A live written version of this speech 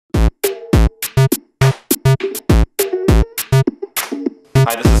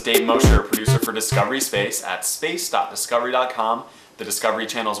Hi, this is Dave Mosher, producer for Discovery Space at space.discovery.com, the Discovery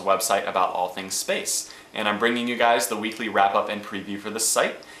Channel's website about all things space. And I'm bringing you guys the weekly wrap-up and preview for this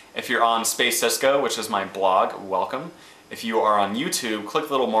site. If you're on Space Cisco, which is my blog, welcome. If you are on YouTube, click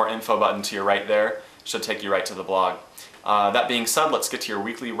the little more info button to your right there. It should take you right to the blog. That being said, let's get to your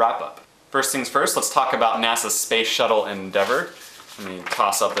weekly wrap-up. First things first, let's talk about NASA's Space Shuttle Endeavour. Let me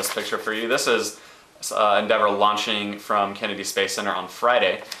toss up this picture for you. This is Endeavour launching from Kennedy Space Center on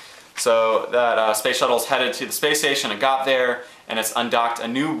Friday. So that Space Shuttle is headed to the space station. It got there and it's undocked a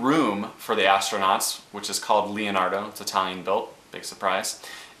new room for the astronauts, which is called Leonardo. It's Italian built, big surprise.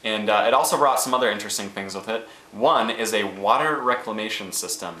 And it also brought some other interesting things with it. One is a water reclamation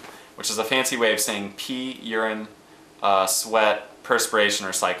system, which is a fancy way of saying pee, urine, sweat, perspiration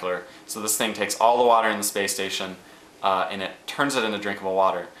recycler. So this thing takes all the water in the space station and it turns it into drinkable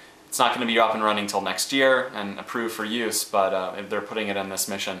water. It's not going to be up and running until next year and approved for use, but they're putting it in this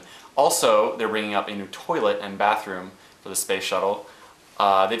mission. Also, they're bringing up a new toilet and bathroom for the space shuttle.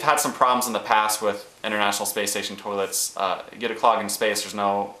 They've had some problems in the past with International Space Station toilets. Get a clog in space, there's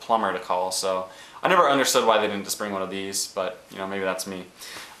no plumber to call, so I never understood why they didn't just bring one of these, but you know, maybe that's me.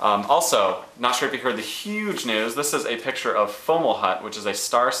 Also, not sure if you heard the huge news, this is a picture of Fomalhaut, which is a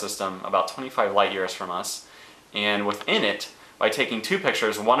star system about 25 light years from us, and within it, by taking two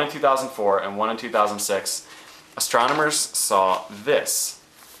pictures, one in 2004 and one in 2006, astronomers saw this.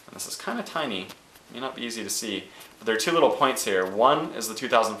 And this is kind of tiny, may not be easy to see, but there are two little points here. One is the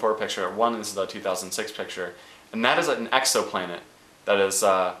 2004 picture, one is the 2006 picture, and that is an exoplanet that is,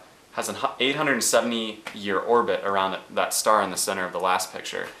 has an 870-year orbit around that star in the center of the last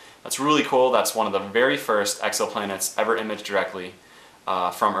picture. That's really cool. That's one of the very first exoplanets ever imaged directly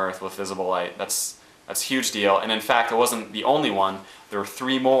from Earth with visible light. That's a huge deal, and in fact it wasn't the only one. There were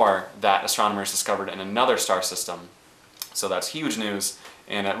three more that astronomers discovered in another star system. So that's huge news,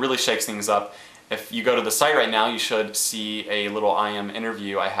 and it really shakes things up. If you go to the site right now, you should see a little IM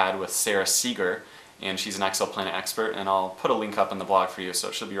interview I had with Sarah Seeger, and she's an exoplanet expert, and I'll put a link up in the blog for you, so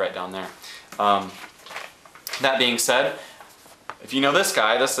it should be right down there. That being said, if you know this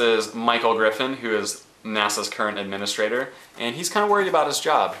guy, this is Michael Griffin, who is NASA's current administrator, and he's kind of worried about his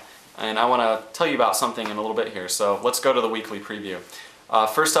job. And I want to tell you about something in a little bit here, so let's go to the weekly preview.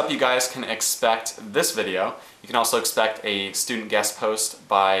 First up, you guys can expect this video. You can also expect a student guest post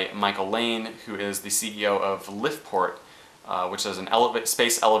by Michael Lane, who is the CEO of Liftport, which is an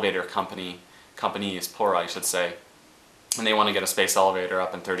space elevator companies, plural I should say, and they want to get a space elevator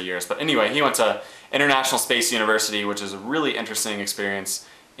up in 30 years. But anyway, he went to International Space University, which is a really interesting experience,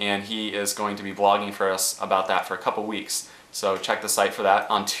 and he is going to be blogging for us about that for a couple weeks. So check the site for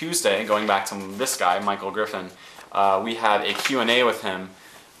that. On Tuesday, going back to this guy, Michael Griffin, we have a Q&A with him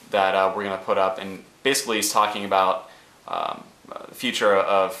that we're going to put up, and basically he's talking about the future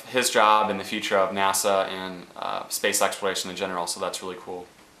of his job and the future of NASA and space exploration in general, so that's really cool.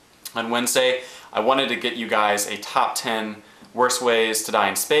 On Wednesday, I wanted to get you guys a top 10 worst ways to die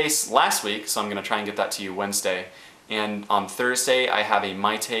in space last week, so I'm going to try and get that to you Wednesday. And on Thursday, I have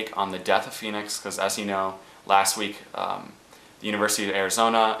my take on the death of Phoenix, because as you know, last week, the University of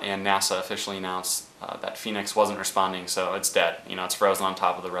Arizona and NASA officially announced that Phoenix wasn't responding, so it's dead. You know, it's frozen on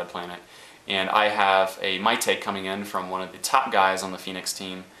top of the red planet. And I have my take coming in from one of the top guys on the Phoenix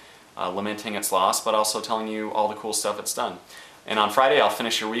team, lamenting its loss, but also telling you all the cool stuff it's done. And on Friday, I'll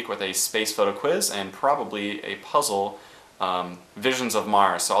finish your week with a space photo quiz and probably a puzzle, Visions of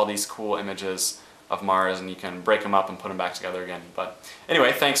Mars. So all these cool images of Mars, and you can break them up and put them back together again. But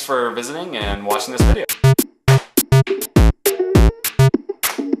anyway, thanks for visiting and watching this video.